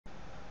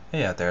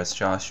Hey out there, it's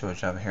Joshua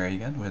Java here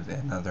again with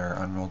another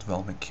Unreal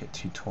Development Kit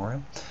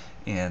tutorial.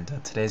 And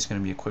today's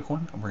going to be a quick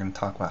one. We're going to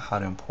talk about how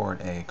to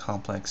import a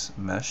complex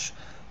mesh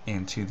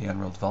into the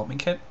Unreal Development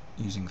Kit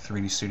using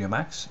 3D Studio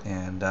Max.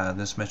 And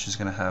this mesh is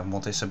going to have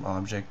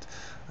multi-sub-object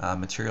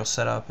material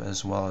setup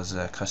as well as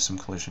a custom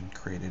collision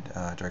created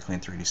directly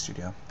in 3D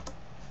Studio.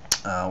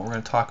 What we're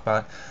going to talk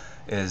about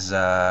is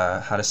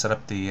how to set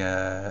up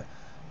the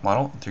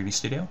model in 3D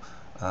Studio,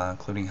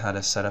 including how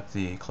to set up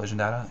the collision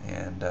data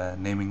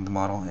and naming the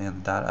model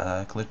and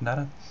data, collision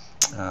data.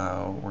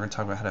 We're going to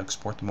talk about how to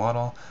export the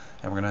model,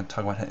 and we're going to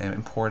talk about how to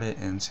import it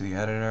into the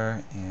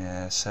editor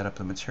and set up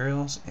the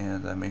materials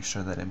and make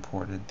sure that it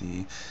imported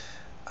the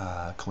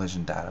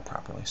collision data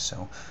properly.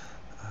 So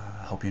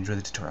I hope you enjoy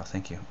the tutorial.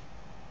 Thank you.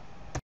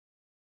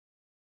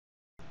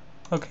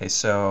 Okay,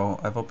 so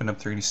I've opened up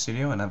 3D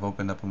Studio and I've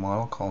opened up a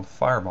model called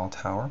Fireball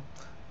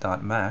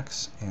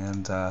Tower.max,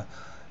 and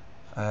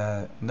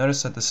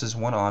notice that this is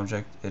one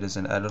object. It is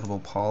an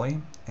editable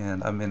poly,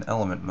 and I'm in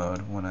element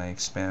mode when I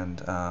expand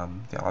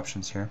the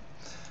options here.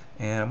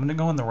 And I'm going to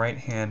go in the right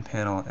hand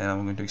panel and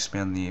I'm going to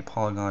expand the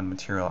polygon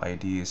material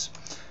IDs.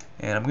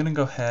 And I'm going to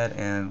go ahead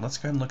and let's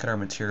go ahead and look at our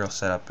material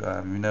setup.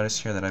 You notice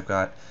here that I've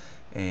got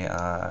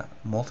a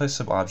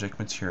multi-sub-object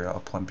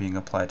material being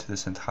applied to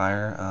this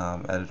entire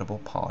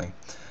editable poly.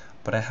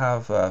 But I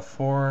have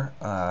four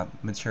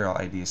material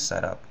IDs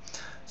set up.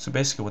 So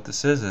basically what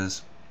this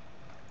is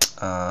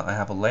I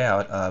have a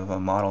layout of a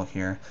model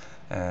here,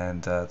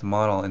 and the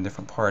model in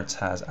different parts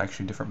has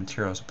actually different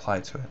materials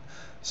applied to it.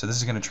 So this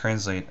is going to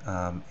translate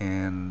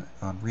in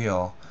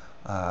Unreal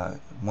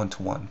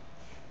one-to-one.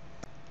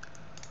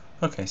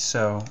 Okay,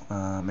 so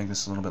make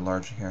this a little bit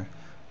larger here.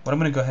 What I'm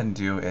going to go ahead and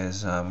do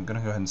is I'm going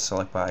to go ahead and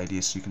select by ID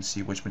so you can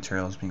see which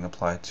material is being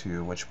applied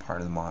to which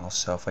part of the model.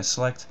 So if I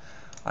select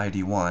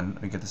ID 1,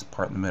 we get this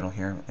part in the middle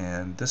here,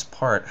 and this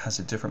part has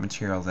a different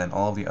material than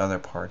all the other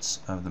parts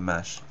of the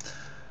mesh.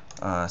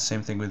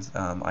 Same thing with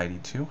ID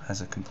 2,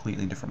 has a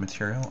completely different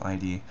material.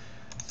 ID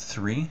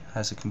 3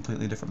 has a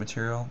completely different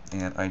material,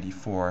 and ID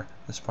 4,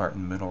 this part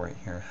in the middle right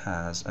here,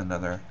 has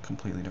another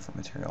completely different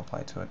material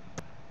applied to it.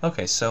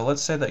 Okay, so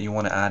let's say that you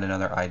want to add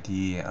another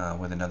ID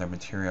with another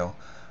material.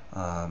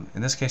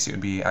 In this case, it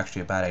would be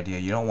actually a bad idea.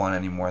 You don't want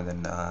any more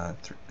than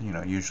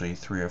usually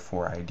 3 or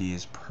 4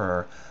 IDs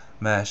per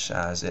mesh,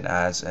 as it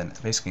adds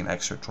basically an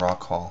extra draw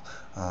call.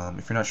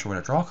 If you're not sure what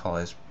a draw call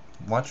is,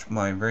 watch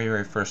my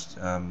very first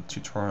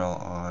tutorial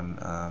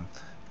on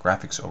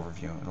graphics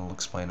overview. It'll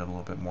explain it a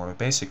little bit more, but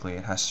basically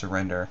it has to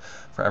render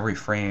for every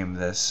frame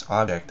this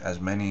object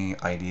as many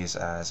IDs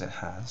as it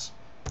has.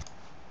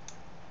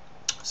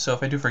 So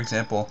if I do, for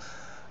example,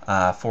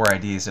 4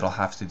 IDs, it'll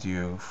have to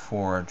do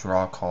 4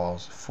 draw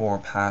calls, 4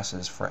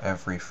 passes for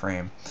every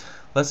frame.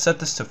 Let's set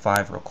this to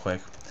 5 real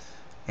quick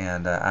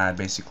and add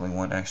basically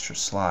 1 extra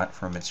slot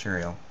for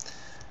material.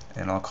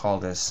 And I'll call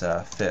this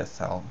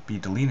 5th. I'll be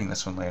deleting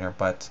this one later,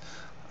 but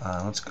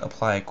let's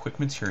apply a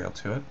quick material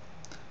to it.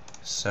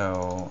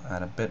 So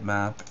add a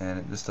bitmap,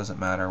 and this doesn't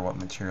matter what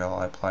material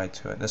I apply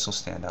to it. This will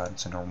stand out.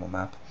 It's a normal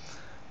map.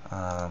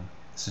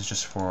 This is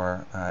just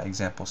for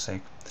example's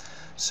sake.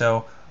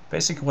 So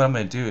basically what I'm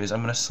going to do is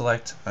I'm going to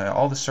select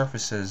all the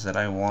surfaces that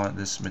I want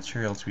this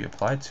material to be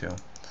applied to.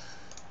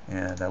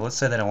 And let's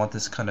say that I want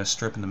this kind of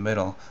strip in the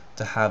middle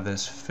to have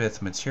this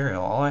 5th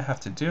material. All I have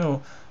to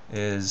do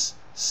is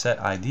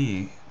set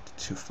ID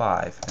to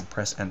 5 and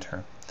press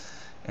enter.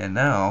 And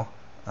now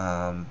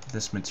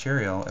this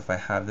material, if I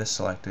have this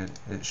selected,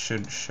 it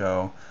should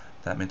show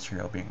that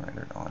material being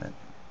rendered on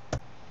it.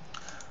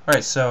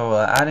 Alright, so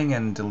adding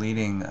and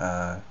deleting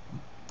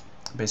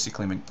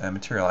basically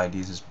material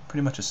IDs is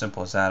pretty much as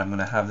simple as that. I'm going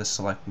to have this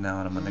selected now,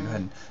 and I'm going to go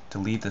ahead and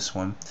delete this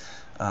one,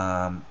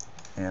 and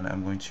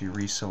I'm going to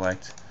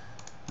reselect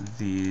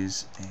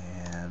these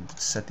and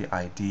set the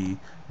ID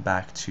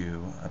back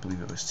to, I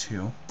believe it was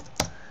 2,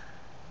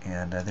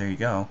 and there you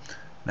go.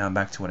 Now I'm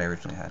back to what I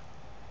originally had.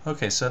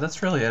 Okay, so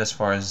that's really it as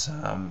far as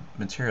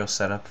material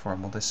setup for a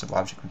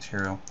multi-sub-object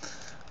material.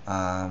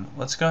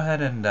 Let's go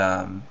ahead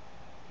and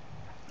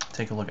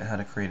take a look at how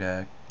to create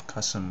a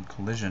custom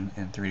collision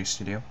in 3D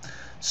Studio.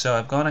 So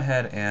I've gone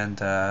ahead and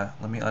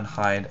let me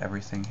unhide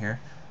everything here.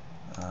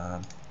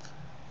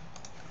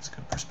 Let's go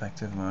to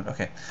perspective mode.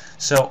 Okay,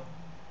 so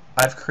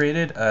I've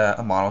created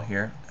a model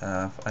here.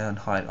 If I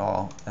unhide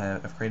all,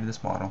 I've created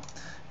this model,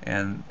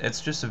 and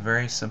it's just a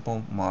very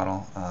simple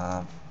model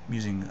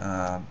using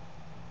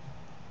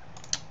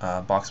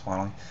box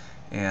modeling.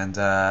 And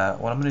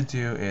what I'm going to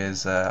do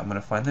is I'm going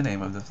to find the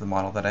name of the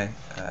model that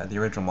the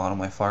original model,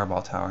 my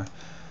Fireball Tower,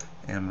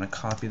 and I'm going to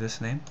copy this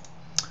name.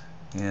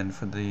 And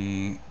for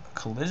the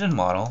collision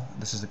model,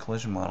 this is the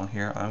collision model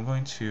here, I'm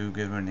going to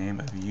give it a name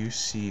of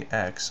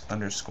UCX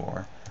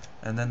underscore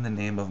and then the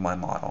name of my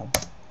model.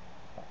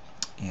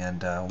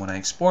 And when I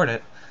export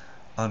it,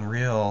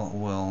 Unreal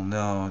will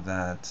know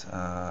that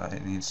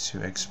it needs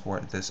to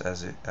export this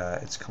as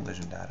its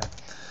collision data.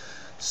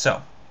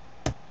 So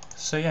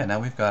yeah, now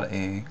we've got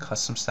a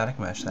custom static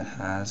mesh that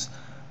has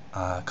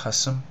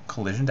custom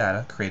collision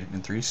data created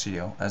in 3D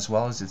Studio, as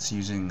well as it's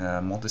using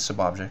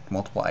multi-sub-object,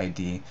 multiple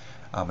ID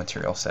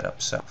material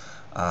setup. So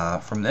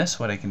from this,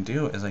 what I can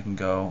do is I can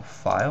go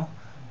File,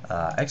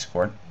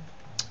 Export,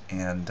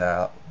 and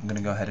I'm going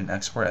to go ahead and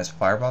export as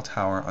Fireball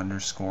Tower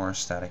 _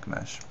 static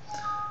mesh.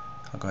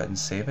 I'll go ahead and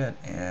save it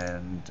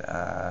and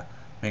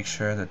make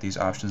sure that these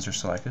options are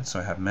selected. So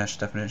I have mesh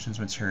definitions,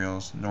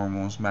 materials,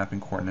 normals, mapping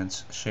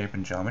coordinates, shape,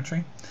 and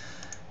geometry,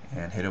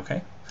 and hit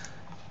OK.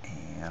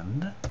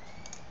 And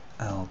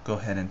I'll go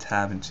ahead and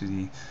tab into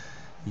the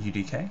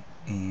UDK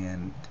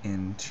and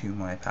into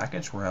my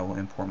package where I will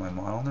import my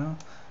model now.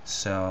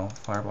 So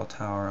Fireball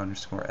Tower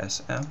 _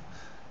 SM.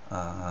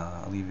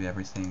 I'll leave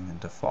everything in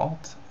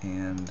default,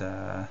 and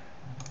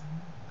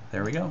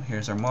there we go.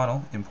 Here's our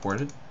model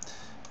imported.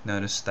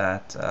 Notice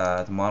that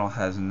the model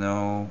has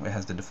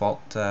the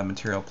default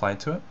material applied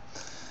to it.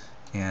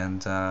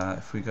 And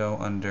if we go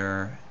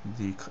under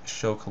the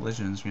show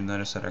collisions, you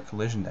notice that our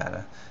collision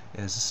data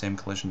is the same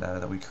collision data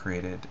that we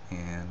created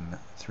in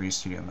 3D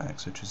Studio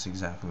Max, which is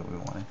exactly what we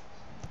wanted.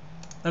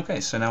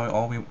 Okay, so now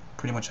all we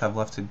pretty much have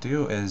left to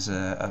do is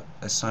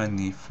assign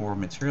the 4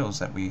 materials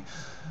that we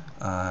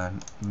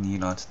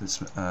need onto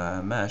this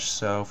mesh.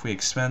 So if we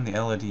expand the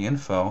LED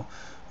info,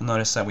 we'll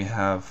notice that we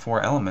have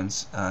 4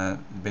 elements,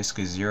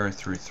 basically 0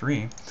 through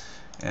 3,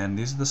 and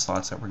these are the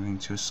slots that we're going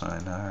to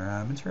assign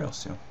our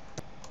materials to.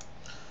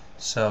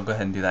 So I'll go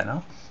ahead and do that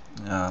now.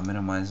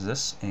 Minimize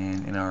this,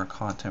 and in our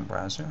content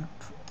browser,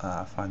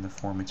 find the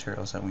 4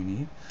 materials that we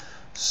need.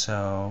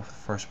 So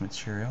first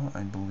material,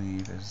 I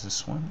believe, is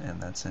this one, and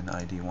that's in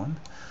ID 1,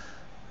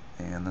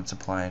 and that's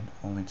applied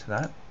only to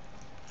that.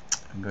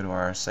 And go to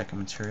our second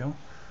material,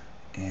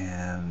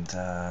 and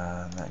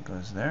that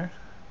goes there.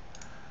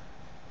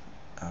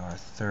 Our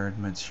third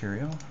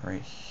material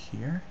right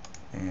here,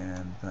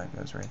 and that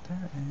goes right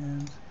there,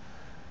 and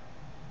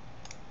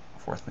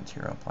fourth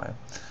material applied.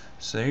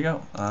 So there you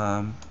go.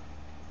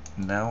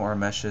 Now our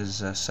mesh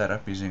is set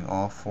up using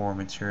all 4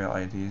 material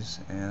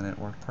IDs, and it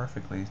worked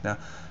perfectly. Now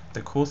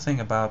the cool thing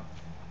about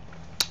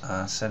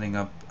setting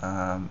up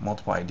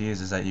multiple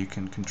IDs is that you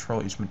can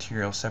control each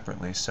material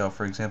separately. So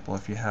for example,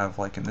 if you have,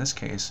 like in this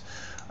case,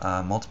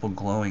 multiple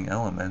glowing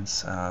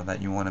elements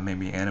that you want to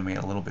maybe animate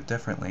a little bit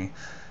differently,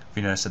 if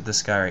you notice that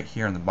this guy right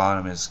here on the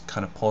bottom is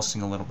kind of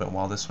pulsing a little bit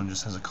while this one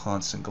just has a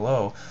constant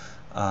glow,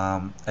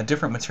 a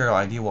different material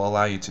ID will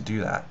allow you to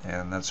do that,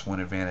 and that's one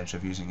advantage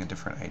of using a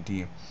different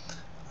ID,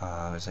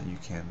 is that you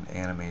can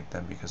animate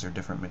them because they're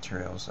different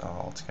materials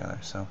altogether.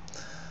 So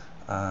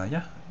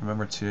yeah,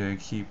 remember to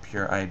keep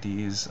your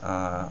IDs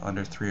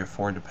under 3 or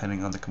 4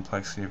 depending on the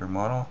complexity of your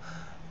model.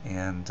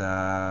 And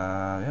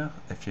yeah,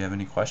 if you have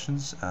any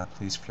questions,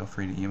 please feel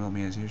free to email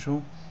me as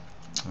usual.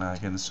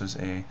 Again, this was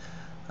a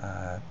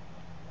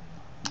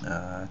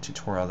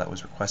tutorial that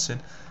was requested.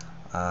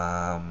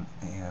 And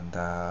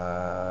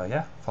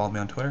yeah, follow me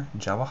on Twitter,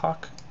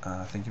 Javahawk.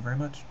 Thank you very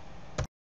much.